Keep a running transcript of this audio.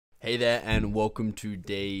Hey there, and welcome to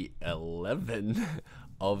day 11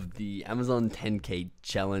 of the Amazon 10K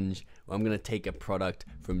challenge, where I'm going to take a product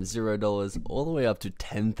from $0 all the way up to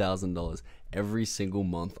 $10,000 every single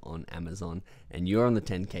month on Amazon. And you're on the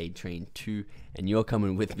 10K train too, and you're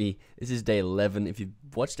coming with me. This is day 11. If you've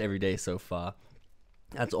watched every day so far,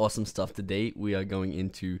 that's awesome stuff. Today we are going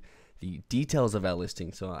into the details of our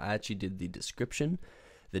listing. So I actually did the description,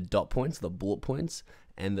 the dot points, the bullet points,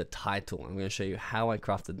 and the title. I'm going to show you how I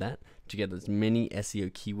crafted that to get as many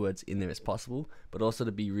SEO keywords in there as possible, but also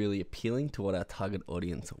to be really appealing to what our target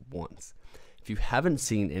audience wants. If you haven't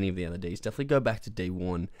seen any of the other days, definitely go back to day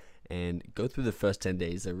 1 and go through the first 10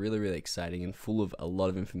 days. They're really, really exciting and full of a lot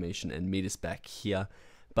of information, and meet us back here.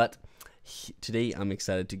 But today I'm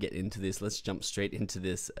excited to get into this. Let's jump straight into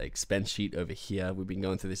this expense sheet over here. We've been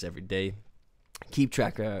going through this every day. Keep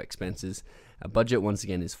track of our expenses. Our budget once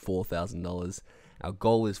again is $4,000. Our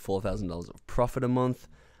goal is $4,000 of profit a month.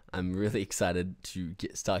 I'm really excited to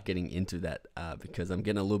start getting into that because I'm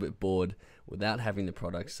getting a little bit bored without having the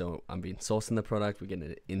product. So I'm been sourcing the product, we're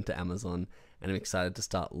getting it into Amazon, and I'm excited to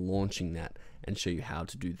start launching that and show you how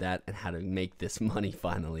to do that and how to make this money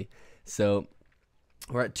finally. So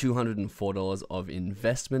we're at $204 of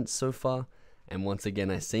investments so far. And once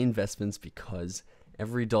again, I say investments because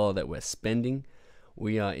every dollar that we're spending,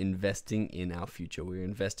 we are investing in our future. We're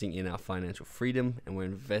investing in our financial freedom, and we're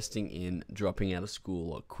investing in dropping out of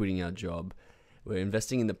school or quitting our job. We're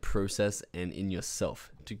investing in the process and in yourself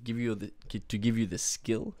to give you the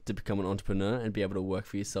skill to become an entrepreneur and be able to work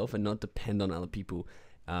for yourself and not depend on other people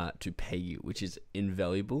to pay you, which is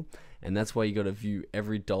invaluable. And that's why you got to view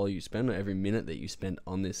every dollar you spend or every minute that you spend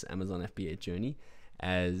on this Amazon FBA journey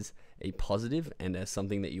as a positive and as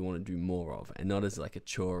something that you want to do more of, and not as like a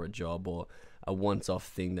chore or a job or a once-off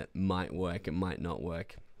thing that might work, it might not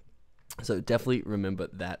work. So definitely remember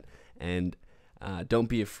that, and don't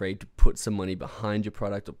be afraid to put some money behind your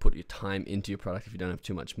product or put your time into your product if you don't have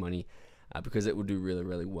too much money, because it will do really,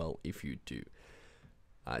 really well if you do.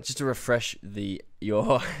 Just to refresh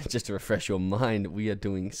your mind, we are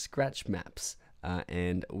doing scratch maps.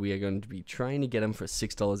 And we are going to be trying to get them for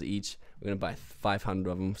 $6 each. We're going to buy 500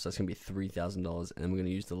 of them, so that's going to be $3,000. And we're going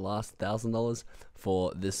to use the last $1,000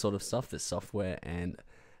 for this sort of stuff, this software and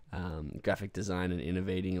graphic design and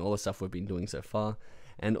innovating, all the stuff we've been doing so far.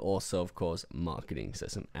 And also, of course, marketing. So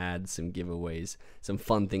some ads, some giveaways, some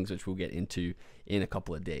fun things which we'll get into in a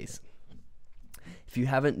couple of days. If you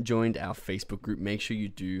haven't joined our Facebook group, make sure you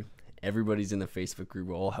do. Everybody's in the Facebook group.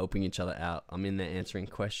 We're all helping each other out. I'm in there answering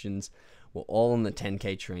questions. We're all on the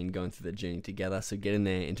 10K train going through the journey together. So get in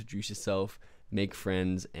there, introduce yourself, make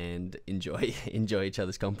friends, and enjoy each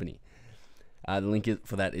other's company. The link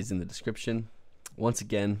for that is in the description. Once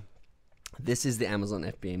again, this is the Amazon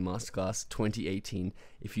FBA Masterclass 2018.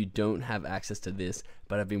 If you don't have access to this,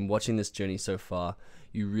 but have been watching this journey so far,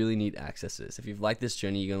 you really need access to this. If you've liked this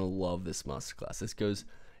journey, you're going to love this masterclass. This goes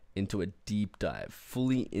into a deep dive,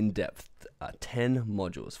 fully in-depth, 10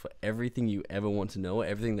 modules for everything you ever want to know,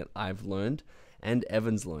 everything that I've learned and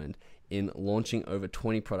Evan's learned in launching over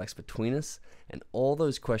 20 products between us, and all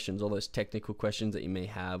those questions, all those technical questions that you may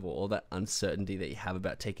have, or all that uncertainty that you have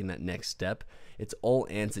about taking that next step, it's all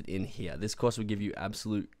answered in here. This course will give you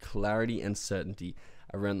absolute clarity and certainty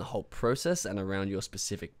around the whole process and around your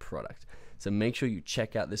specific product. So make sure you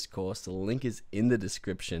check out this course. The link is in the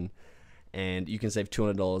description. And you can save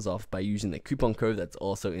 $200 off by using the coupon code that's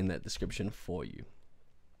also in that description for you.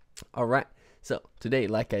 All right, so today,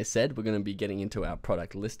 like I said, we're going to be getting into our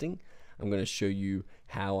product listing. I'm going to show you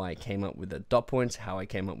how I came up with the dot points, how I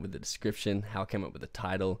came up with the description, how I came up with the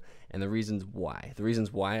title, and the reasons why. The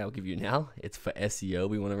reasons why I'll give you now. It's for SEO.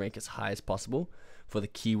 We want to rank as high as possible for the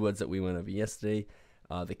keywords that we went over yesterday.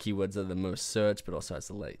 The keywords are the most searched, but also has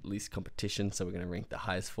the least competition, so we're going to rank the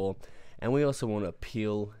highest for. And we also want to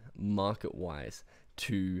appeal market-wise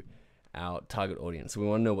to our target audience. So we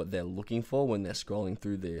want to know what they're looking for when they're scrolling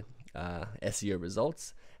through the SEO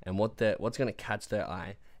results, and what's going to catch their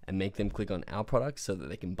eye and make them click on our product so that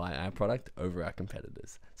they can buy our product over our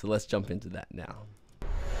competitors. So let's jump into that now.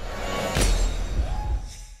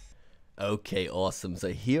 Okay, awesome. So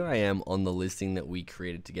here I am on the listing that we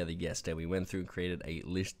created together yesterday. We went through and created a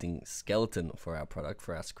listing skeleton for our product,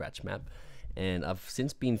 for our scratch map. And I've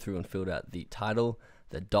since been through and filled out the title,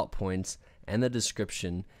 the dot points, and the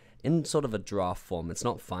description in sort of a draft form. It's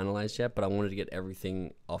not finalized yet, but I wanted to get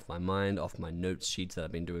everything off my mind, off my notes sheets that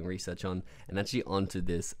I've been doing research on, and actually onto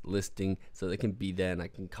this listing so they can be there, and I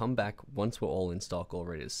can come back once we're all in stock, all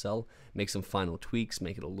ready to sell, make some final tweaks,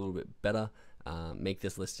 make it a little bit better, make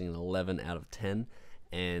this listing an 11 out of 10,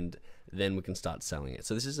 and then we can start selling it.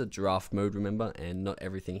 So this is a draft mode, remember, and not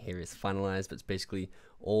everything here is finalized, but it's basically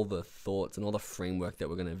all the thoughts and all the framework that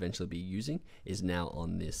we're going to eventually be using is now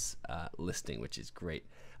on this listing, which is great.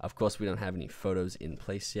 Of course, we don't have any photos in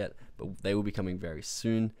place yet, but they will be coming very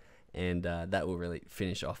soon, and that will really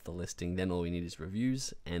finish off the listing. Then all we need is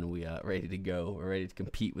reviews, and we are ready to go. We're ready to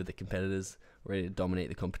compete with the competitors. We're ready to dominate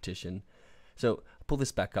the competition. So I'll pull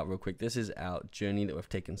this back up real quick. This is our journey that we've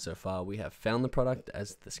taken so far. We have found the product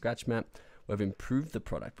as the scratch map. We've improved the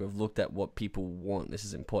product. We've looked at what people want. This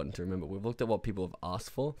is important to remember. We've looked at what people have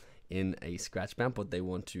asked for in a scratch map, what they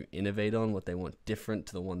want to innovate on, what they want different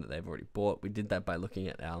to the one that they've already bought. We did that by looking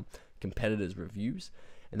at our competitors' reviews,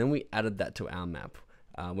 and then we added that to our map.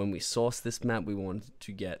 When we sourced this map, we wanted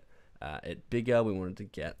to get it bigger. We wanted to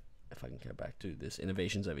get, if I can go back to this,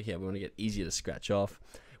 innovations over here, we want to get easier to scratch off.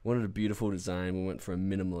 We wanted a beautiful design. We went for a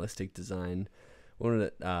minimalistic design. We wanted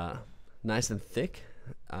it nice and thick,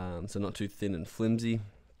 so not too thin and flimsy.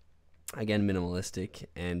 Again, minimalistic,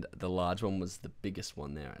 and the large one was the biggest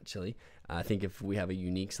one there, actually. I think if we have a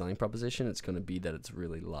unique selling proposition, it's going to be that it's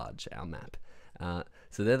really large, our map.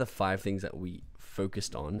 So they're the 5 things that we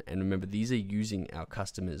focused on, and remember, these are using our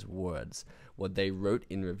customers' words, what they wrote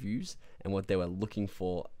in reviews, and what they were looking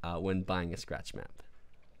for when buying a scratch map.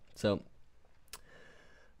 So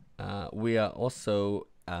we are also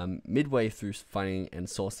midway through finding and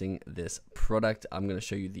sourcing this product. I'm going to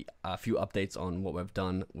show you a few updates on what we've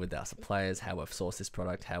done with our suppliers, how we've sourced this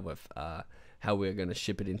product, how we're going to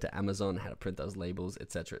ship it into Amazon, how to print those labels,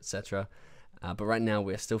 etc., etc. But right now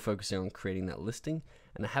we're still focusing on creating that listing,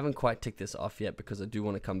 and I haven't quite ticked this off yet because I do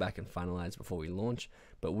want to come back and finalize before we launch,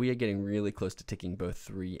 but we are getting really close to ticking both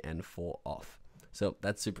 3 and 4 off. So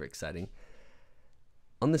that's super exciting.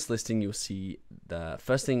 On this listing, you'll see the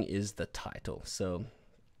first thing is the title. So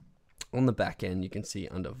on the back end, you can see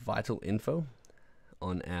under vital info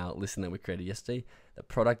on our listing that we created yesterday, the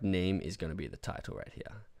product name is going to be the title right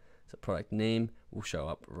here. So product name will show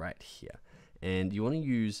up right here. And you want to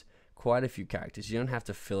use quite a few characters. You don't have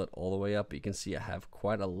to fill it all the way up, but you can see I have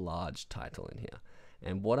quite a large title in here.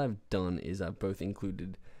 And what I've done is I've both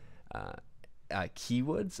included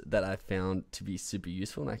keywords that I found to be super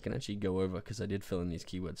useful, and I can actually go over because I did fill in these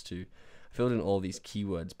keywords too. I filled in all these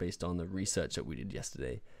keywords based on the research that we did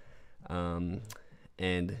yesterday,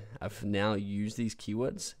 and I've now used these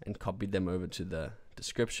keywords and copied them over to the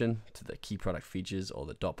description, to the key product features or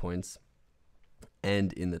the dot points,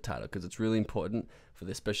 and in the title, because it's really important for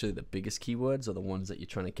especially the biggest keywords, or the ones that you're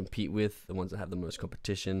trying to compete with, the ones that have the most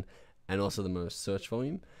competition and also the most search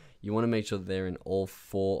volume. You want to make sure they're in all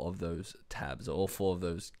 4 of those tabs, or all 4 of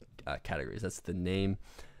those categories. That's the name,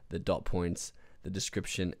 the dot points, the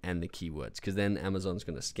description, and the keywords. Because then Amazon's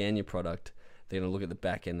going to scan your product. They're going to look at the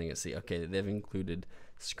back end. They're going to see, okay, they've included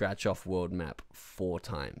scratch off world map 4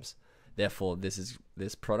 times. Therefore,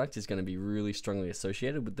 this product is going to be really strongly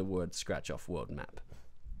associated with the word scratch off world map.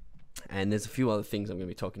 And there's a few other things I'm going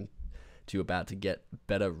to be talking to you about to get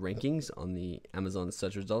better rankings on the Amazon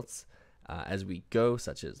search results as we go,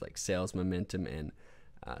 such as like sales momentum and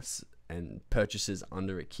purchases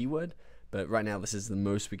under a keyword. But right now, this is the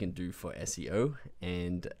most we can do for SEO,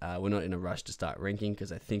 and we're not in a rush to start ranking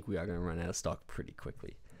because I think we are going to run out of stock pretty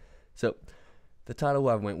quickly. So the title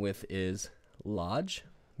I went with is large.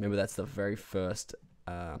 Remember, that's the very first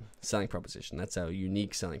selling proposition. That's our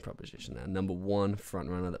unique selling proposition. Our number 1 front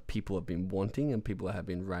runner that people have been wanting and people have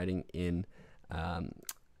been writing in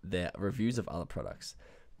their reviews of other products.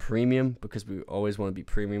 Premium, because we always want to be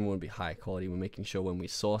premium, we want to be high quality. We're making sure when we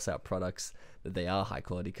source our products that they are high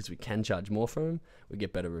quality, because we can charge more for them, we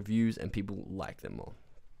get better reviews, and people like them more.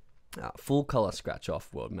 Full color scratch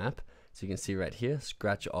off world map. So you can see right here,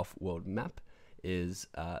 scratch off world map is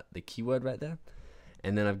the keyword right there.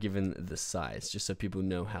 And then I've given the size just so people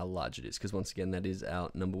know how large it is, because once again, that is our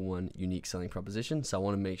number 1 unique selling proposition. So I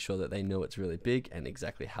want to make sure that they know it's really big and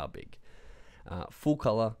exactly how big. Full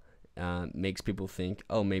color makes people think,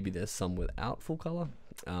 oh, maybe there's some without full color.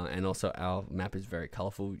 And also our map is very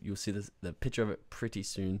colorful. You'll see the picture of it pretty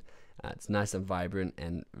soon. It's nice and vibrant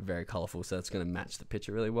and very colorful, so that's going to match the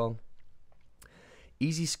picture really well.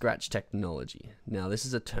 Easy scratch technology. Now, this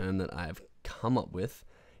is a term that I've come up with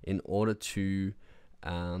in order to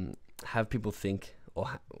have people think,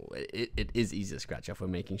 it is easy to scratch off. We're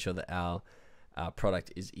making sure that our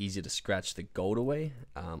product is easier to scratch the gold away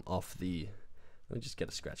off the. Let me just get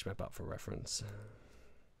a scratch map up for reference.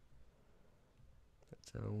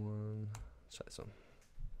 That's our one. Let's try this one.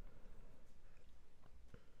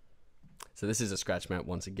 So this is a scratch map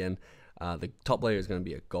once again. The top layer is going to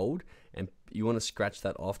be a gold, and you want to scratch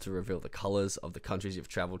that off to reveal the colors of the countries you've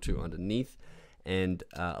traveled to underneath. And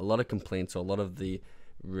a lot of complaints, or a lot of the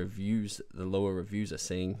reviews, the lower reviews are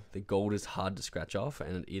saying the gold is hard to scratch off,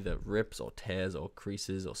 and it either rips or tears or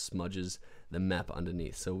creases or smudges the map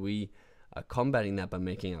underneath. So we are combating that by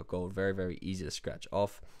making our gold very, very easy to scratch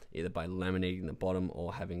off, either by laminating the bottom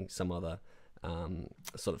or having some other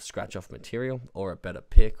sort of scratch off material or a better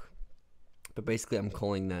pick. But basically I'm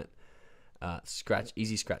calling that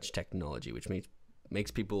easy scratch technology, which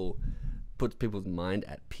puts people's mind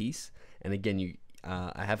at peace. And again,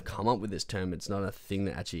 I have come up with this term. It's not a thing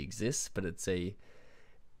that actually exists, but it's a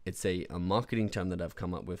marketing term that I've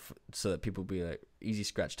come up with so that people be like, easy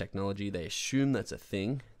scratch technology. They assume that's a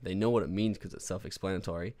thing. They know what it means because it's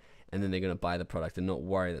self-explanatory, and then they're going to buy the product and not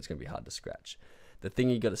worry that it's going to be hard to scratch. The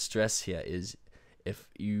thing you got to stress here is if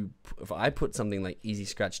I put something like easy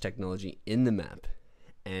scratch technology in the map,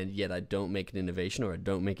 and yet I don't make an innovation or I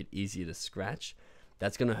don't make it easier to scratch,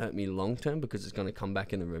 that's going to hurt me long term, because it's going to come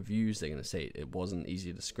back in the reviews. They're going to say it wasn't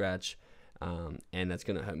easy to scratch, and that's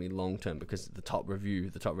going to hurt me long term, because the top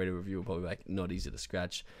rated review will probably be like, not easy to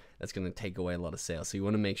scratch. That's going to take away a lot of sales. So you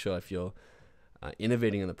want to make sure if you're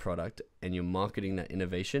innovating on the product and you're marketing that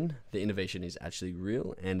innovation, the innovation is actually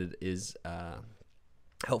real and it is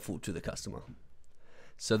helpful to the customer.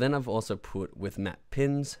 So then I've also put with map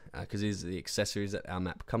pins, because these are the accessories that our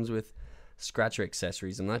map comes with. Scratcher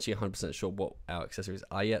accessories. I'm not actually 100% sure what our accessories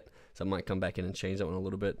are yet, so I might come back in and change that one a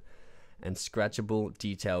little bit. And scratchable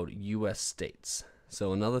detailed US states.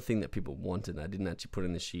 So another thing that people wanted, and I didn't actually put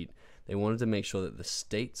in the sheet, they wanted to make sure that the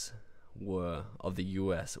states of the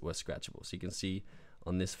US were scratchable. So you can see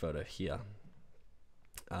on this photo here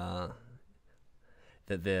that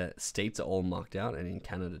the states are all marked out, and in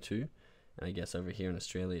Canada too, and I guess over here in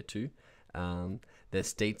Australia too. Their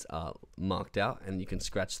states are marked out, and you can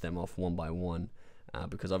scratch them off one by one,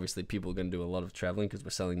 because obviously people are going to do a lot of traveling, because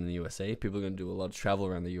we're selling in the USA. People are going to do a lot of travel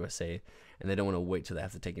around the USA, and they don't want to wait till they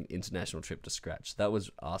have to take an international trip to scratch. That was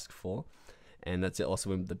asked for, and that's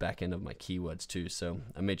also in the back end of my keywords too. So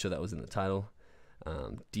I made sure that was in the title.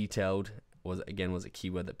 Detailed was a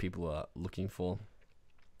keyword that people are looking for.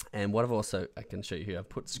 And what I can show you here, I've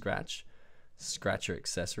put scratch, scratcher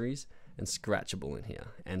accessories, and scratchable in here,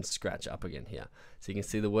 and scratch up again here. So you can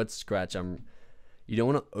see the word scratch. You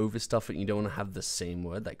don't want to overstuff it. You don't want to have the same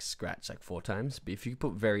word like scratch like 4 times. But if you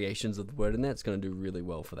put variations of the word in there, it's going to do really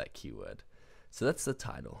well for that keyword. So that's the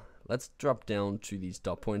title. Let's drop down to these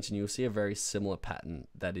dot points, and you'll see a very similar pattern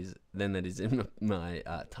that is in my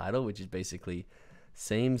title, which is basically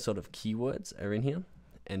same sort of keywords are in here,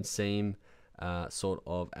 and same sort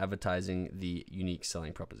of advertising the unique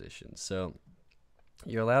selling proposition. So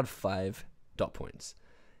you're allowed 5 dot points.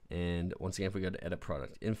 And once again, if we go to edit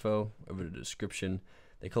product info, over to description,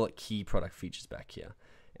 they call it key product features back here.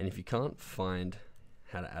 And if you can't find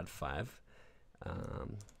how to add 5,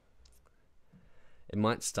 it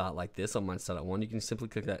might start like this, or it might start at 1. You can simply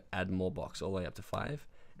click that add more box all the way up to 5,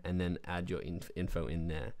 and then add your info in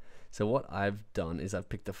there. So what I've done is I've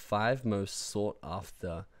picked the 5 most sought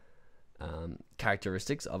after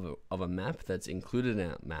characteristics of a map that's included in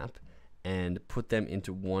our map, and put them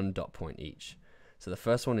into 1 dot point each. So the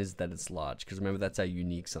first one is that it's large, because remember, that's our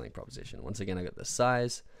unique selling proposition. Once again, I got the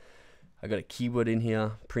size, I got a keyword in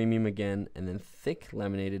here, premium again, and then thick,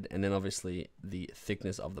 laminated, and then obviously the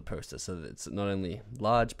thickness of the poster, so that it's not only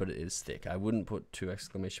large, but it is thick. I wouldn't put 2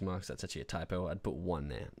 exclamation marks, that's actually a typo. I'd put 1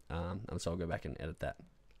 there, and so I'll go back and edit that.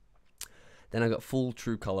 Then I got full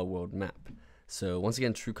true color world map. So once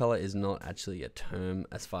again, true color is not actually a term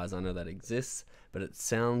as far as I know that exists, but it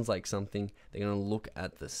sounds like something. They're going to look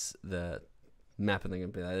at the map, and they're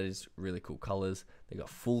going to be like, that is really cool colors. They got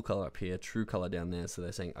full color up here, true color down there. So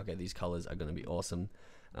they're saying, okay, these colors are going to be awesome.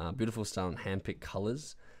 Beautiful style and handpicked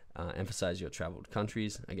colors. Emphasize your traveled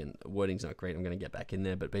countries. Again, wording's not great. I'm going to get back in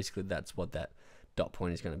there, but basically that's what that dot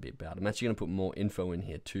point is going to be about. I'm actually going to put more info in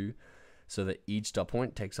here too, so that each dot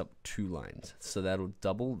point takes up 2 lines. So that'll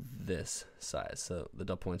double this size. So the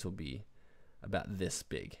dot points will be about this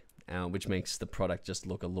big, which makes the product just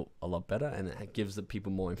look a lot better, and it gives the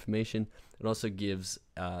people more information. It also gives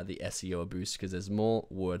the SEO a boost, because there's more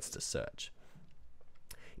words to search.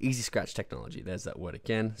 Easy scratch technology. There's that word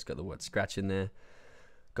again. It's got the word scratch in there.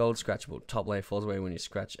 Gold scratchable. Top layer falls away when you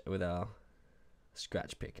scratch with our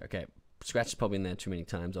scratch pick. Okay. Scratch is probably in there too many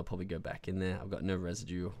times. I'll probably go back in there. I've got no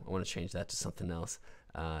residue. I want to change that to something else.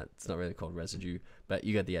 It's not really called residue, but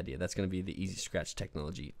you got the idea. That's going to be the easy scratch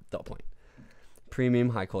technology dot point. Premium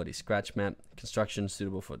high quality scratch map. Construction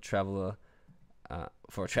suitable for a traveler.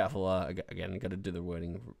 Again, got to do the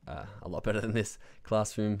wording a lot better than this.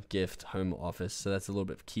 Classroom, gift, home, office. So that's a little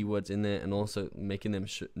bit of keywords in there, and also making them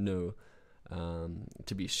know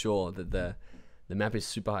to be sure that The map is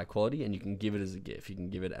super high quality, and you can give it as a gift. You can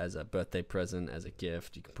give it as a birthday present, as a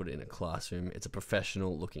gift. You can put it in a classroom. It's a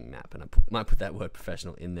professional looking map, and I might put that word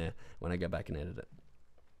professional in there when I go back and edit it.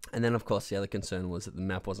 And then, of course, the other concern was that the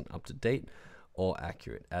map wasn't up to date or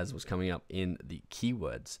accurate, as was coming up in the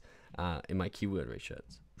keywords, in my keyword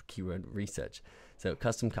research. So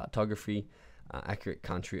custom cartography, accurate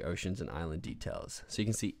country, oceans, and island details. So you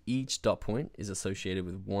can see each dot point is associated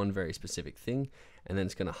with one very specific thing, and then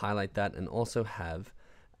it's going to highlight that and also have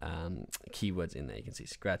keywords in there. You can see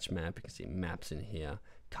scratch map, you can see maps in here,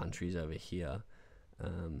 countries over here,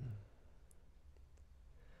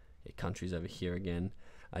 countries over here again.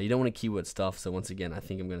 You don't want to keyword stuff, so once again, I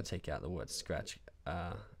think I'm going to take out the word scratch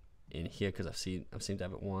in here, because I've seen to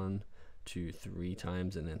have it 1, 2, 3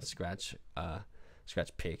 times, and then scratch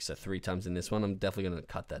pick, so 3 times in this one. I'm definitely going to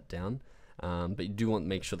cut that down, but you do want to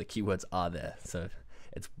make sure the keywords are there. So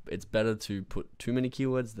it's better to put too many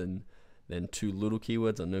keywords than too little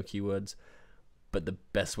keywords or no keywords. But the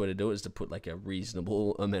best way to do it is to put like a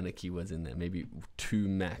reasonable amount of keywords in there, maybe 2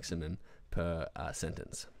 maximum per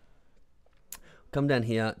sentence. Come down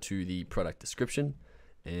here to the product description,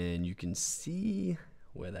 and you can see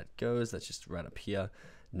where that goes. That's just right up here.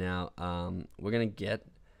 Now we're going to get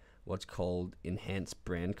what's called enhanced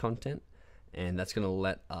brand content, and that's going to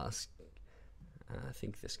let us, I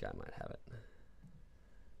think this guy might have it.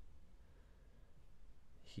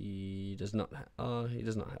 He does not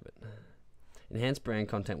have it. Enhanced brand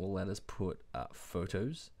content will let us put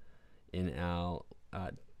photos in our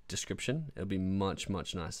description. It'll be much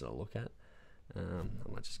nicer to look at. I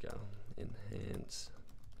might just go enhance.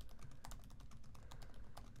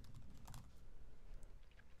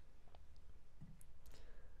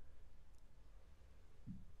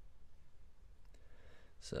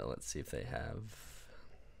 So let's see if they have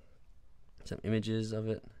some images of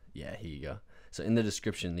it. Yeah, here you go. So in the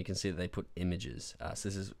description, you can see that they put images. So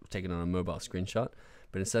this is taken on a mobile screenshot,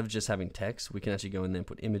 but instead of just having text, we can actually go in there and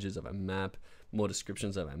put images of a map, more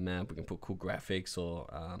descriptions of our map. We can put cool graphics or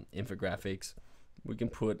infographics. We can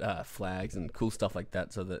put flags and cool stuff like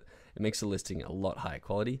that, so that it makes the listing a lot higher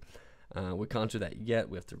quality. We can't do that yet.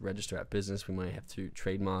 We have to register our business. We might have to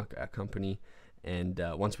trademark our company, and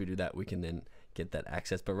once we do that, we can then get that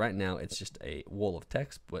access. But right now it's just a wall of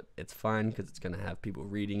text, but it's fine because it's going to have people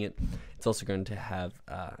reading it. It's also going to have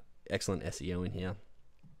excellent SEO in here.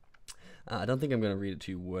 I don't think I'm going to read it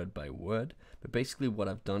to you word by word, but basically what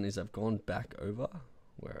I've done is I've gone back over,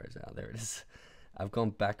 where is our, there it is. I've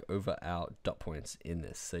gone back over our dot points in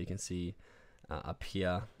this. So you can see up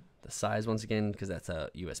here the size once again, because that's a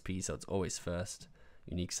USP, so it's always first.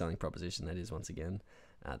 Unique selling proposition, that is once again.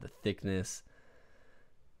 The thickness,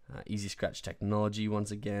 easy scratch technology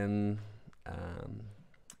once again,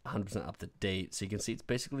 100% up to date. So you can see it's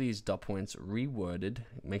basically these dot points reworded,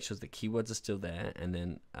 make sure the keywords are still there, and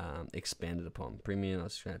then expanded upon. Premium,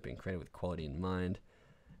 being created with quality in mind.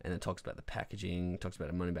 And it talks about the packaging, talks about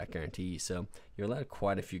a money back guarantee. So you're allowed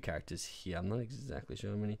quite a few characters here. I'm not exactly sure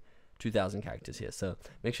how many. 2,000 characters here. So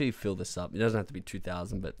make sure you fill this up. It doesn't have to be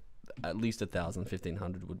 2,000, but at least 1,000,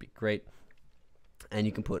 1,500 would be great. And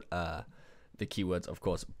you can put the keywords, of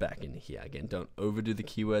course, back in here. Again, don't overdo the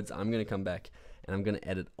keywords. I'm going to come back and I'm going to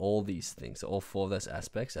edit all these things, so all 4 of those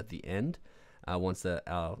aspects at the end,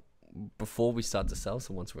 before we start to sell.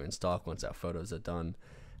 So once we're in stock, once our photos are done,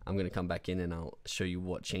 I'm going to come back in and I'll show you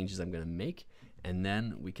what changes I'm going to make, and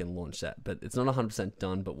then we can launch that. But it's not 100%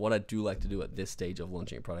 done, but what I do like to do at this stage of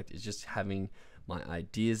launching a product is just having my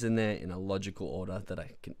ideas in there in a logical order that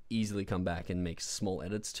I can easily come back and make small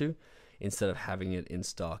edits to, instead of having it in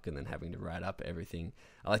stock and then having to write up everything.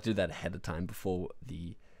 I like to do that ahead of time before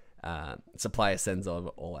the supplier sends over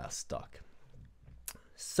all our stock.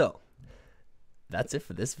 So that's it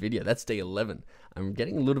for this video. That's day 11. I'm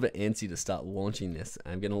getting a little bit antsy to start launching this.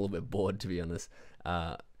 I'm getting a little bit bored, to be honest,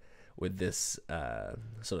 with this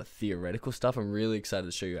sort of theoretical stuff. I'm really excited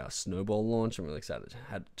to show you our snowball launch. I'm really excited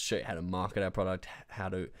to show you how to market our product, how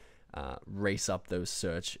to race up those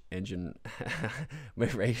search engine,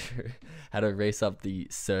 how to race up the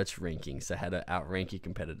search rankings, so how to outrank your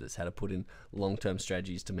competitors, how to put in long-term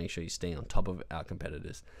strategies to make sure you stay on top of our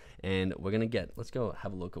competitors. And we're gonna let's go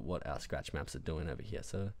have a look at what our scratch maps are doing over here.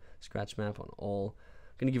 So scratch map on all.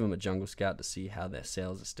 I'm gonna give them a jungle scout to see how their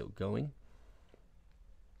sales are still going.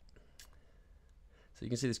 So you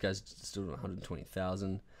can see this guy's still doing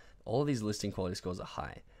 120,000. All of these listing quality scores are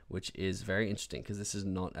high, which is very interesting because this is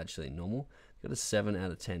not actually normal. We've got a 7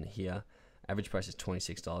 out of 10 here. Average price is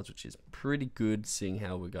 $26, which is pretty good, seeing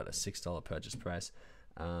how we got a $6 purchase price.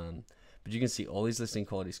 But you can see all these listing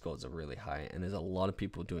quality scores are really high, and there's a lot of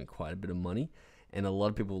people doing quite a bit of money. And a lot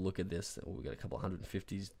of people will look at this. We've got a couple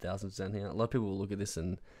 150,000 down here. A lot of people will look at this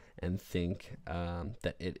and think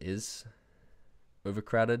that it is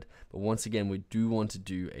overcrowded. But once again, we do want to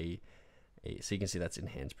do so you can see that's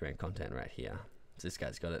enhanced brand content right here. So this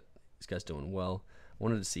guy's got it. This guy's doing well. I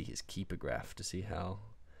wanted to see his keeper graph to see how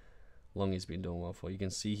long he's been doing well for. You can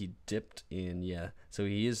see he dipped in, yeah. So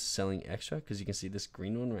he is selling extra, because you can see this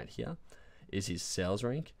green one right here is his sales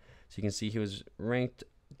rank. So you can see he was ranked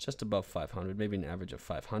just above 500, maybe an average of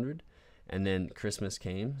 500. And then Christmas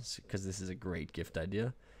came, because this is a great gift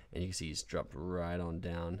idea. And you can see he's dropped right on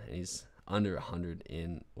down, and he's under 100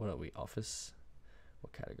 in, what are we, office?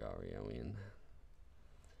 What category are we in?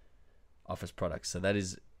 Office products. So that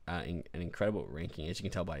is an incredible ranking, as you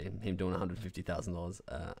can tell by him doing $150,000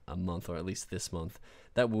 a month, or at least this month.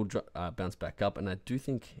 That will bounce back up, and I do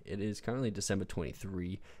think it is currently December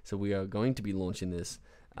 23, so we are going to be launching this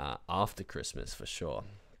after Christmas for sure.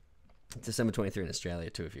 December 23 in Australia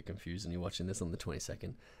too, if you're confused and you're watching this on the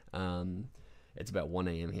 22nd. It's about 1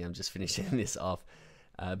 a.m. here. I'm just finishing this off.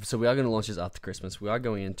 So we are going to launch this after Christmas. We are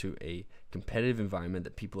going into a competitive environment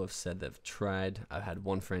that people have said they've tried. I've had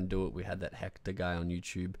one friend do it. We had that Hector guy on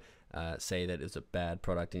YouTube say that it was a bad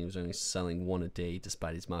product and he was only selling one a day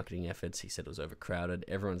despite his marketing efforts. He said it was overcrowded.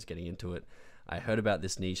 Everyone's getting into it. I heard about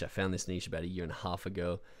this niche. I found this niche about 1.5 years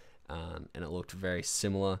ago, and it looked very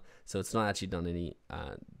similar. So it's not actually done any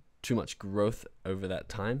too much growth over that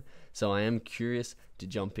time. So I am curious to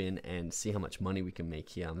jump in and see how much money we can make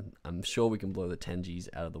here. I'm sure we can blow the 10 G's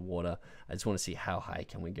out of the water. I just want to see how high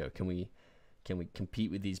can we go. Can we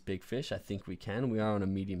compete with these big fish? I think we can. We are on a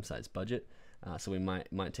medium-sized budget, so we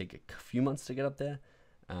might take a few months to get up there.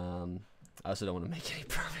 I also don't want to make any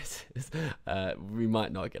promises. We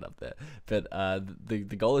might not get up there, but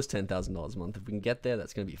the goal is $10,000 a month. If we can get there,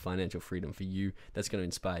 that's going to be financial freedom for you. That's going to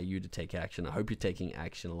inspire you to take action. I hope you're taking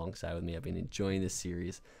action alongside with me. I've been enjoying this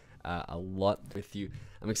series a lot with you.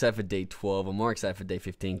 I'm excited for day 12. I'm more excited for day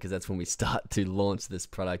 15 because that's when we start to launch this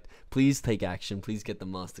product. Please take action. Please get the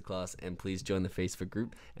masterclass, and please join the Facebook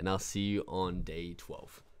group, and I'll see you on day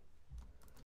 12.